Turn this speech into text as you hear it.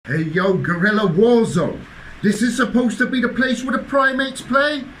Hey yo, Gorilla Warzone. This is supposed to be the place where the primates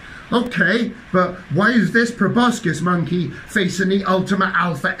play? Okay, but why is this proboscis monkey facing the ultimate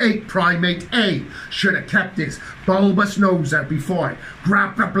alpha 8 primate A? Should have kept his bulbous nose out before I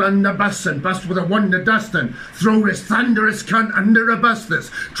grab the blunderbuss and bust with a wonder dust and throw this thunderous cunt under a busters,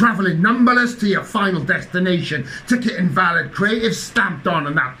 travelling numberless to your final destination. Ticket invalid, creative stamped on,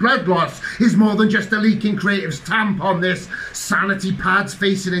 and that blood loss is more than just a leaking creative's tampon. This sanity pad's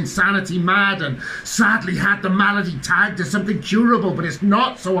facing insanity mad and sadly had the malady tagged as something curable, but it's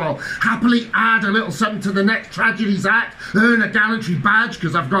not, so I'll happily add a little something to the next tragedy's act, earn a gallantry badge,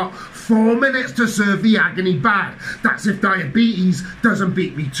 because I've got 4 minutes to serve the agony bad. That's if diabetes doesn't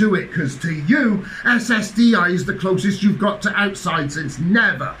beat me to it, because to you, SSDI is the closest you've got to outside since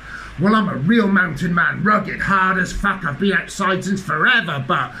never. Well, I'm a real mountain man, rugged, hard as fuck. I've been outside since forever,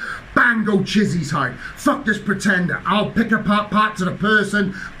 but bang go Chizzy's height. Fuck this pretender. I'll pick apart parts of the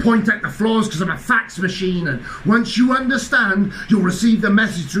person, point at the flaws, because I'm a fax machine, and once you understand, you'll receive the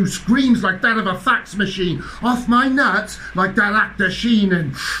message through screams like that of a fax machine. Off my nuts like that actor Sheen,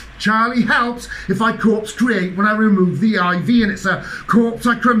 and Charlie helps if I corpse create when I remove the IV, and it's a corpse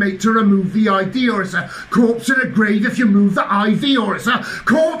I cremate to remove the ID, or it's a corpse in a grave if you move the IV, or it's a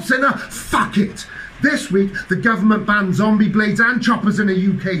corpse in a fuck it. This week, the government banned zombie blades and choppers in the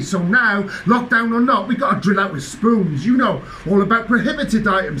UK, so now, lockdown or not, we got to drill out with spoons. You know, all about prohibited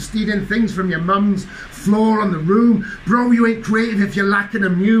items, stealing things from your mum's floor on the room. Bro, you ain't creative if you're lacking a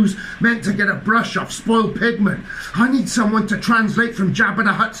muse, meant to get a brush off spoiled pigment. I need someone to translate from Jabba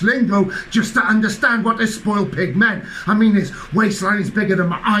the Hutt's lingo just to understand what this spoiled pig meant. I mean, his waistline is bigger than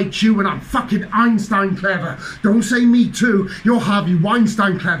my IQ and I'm fucking Einstein clever. Don't say me too, you're Harvey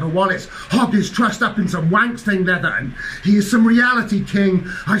Weinstein clever, while it's hog his trust up in some wank-stained leather, and he is some reality king.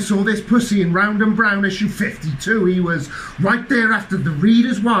 I saw this pussy in Round and Brown issue 52. He was right there after the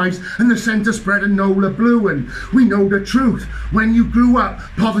Reader's Wives and the Centre Spread and Nola Blue, and we know the truth. When you grew up,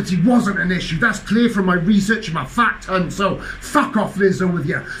 poverty wasn't an issue. That's clear from my research and my fact hunt, so fuck off Lizzo with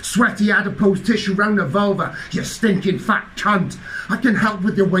your sweaty adipose tissue round the vulva, you stinking fat cunt. I can help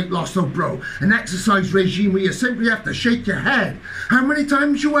with your weight loss though, bro. An exercise regime where you simply have to shake your head. How many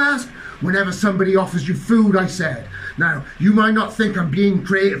times you ask? Whenever somebody offers you food, I said. Now, you might not think I'm being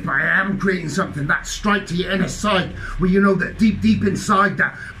creative, but I am creating something that strikes to your inner sight, where you know that deep inside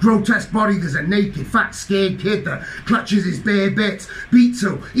that grotesque body there's a naked, fat, scared kid that clutches his bare bits, beats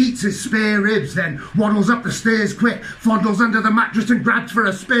or eats his spare ribs, then waddles up the stairs quick, fondles under the mattress and grabs for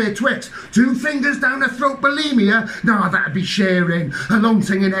a spare Twix. 2 fingers down the throat, bulimia? Nah, that'd be sharing, alone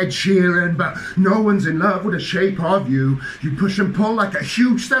singing Ed Sheeran, but no one's in love with the shape of you. You push and pull like a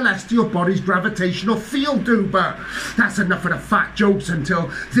huge celestial body's gravitational field do, but that's enough of the fat jokes until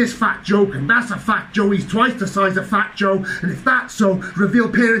this fat joke, and that's a fat Joe. He's twice the size of Fat Joe, and if that's so, reveal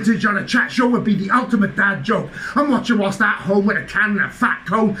parentage on a chat show would be the ultimate dad joke. I'm watching whilst at home with a can and a fat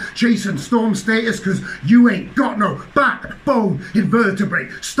cone, chasing storm status, cause you ain't got no backbone,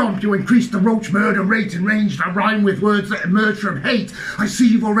 invertebrate. Stomp you, increase the roach murder rate and range that rhyme with words that emerge from hate. I see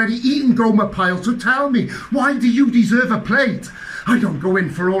you've already eaten Goma Pile, so tell me, why do you deserve a plate? I don't go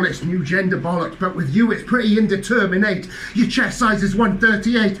in for all this new gender bollocks, but with you it's pretty indeterminate. Your chest size is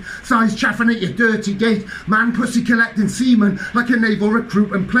 138, thighs chaffing at your dirty gate, man pussy collecting semen like a naval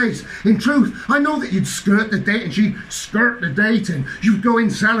recruitment place. In truth, I know that you'd skirt the date and she'd skirt the date, and you'd go in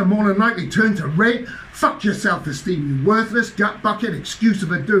cell and more than likely turn to rape. Fuck your self-esteem, you worthless gut bucket excuse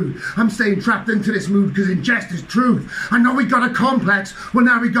of a dude. I'm staying trapped into this mood because ingest is truth. I know we got a complex, well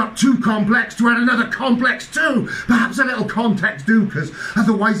now we got 2Complex to add another complex too. Perhaps a little context do, because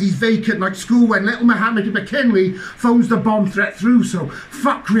otherwise he's vacant like school when little Mohammed McKinley phones the bomb threat through, so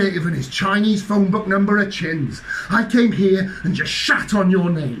fuck creative and his Chinese phone book number of chins. I came here and just shat on your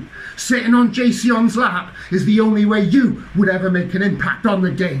name. Sitting on JCon's lap is the only way you would ever make an impact on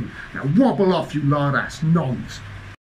the game. Now wobble off, you lard ass nonce.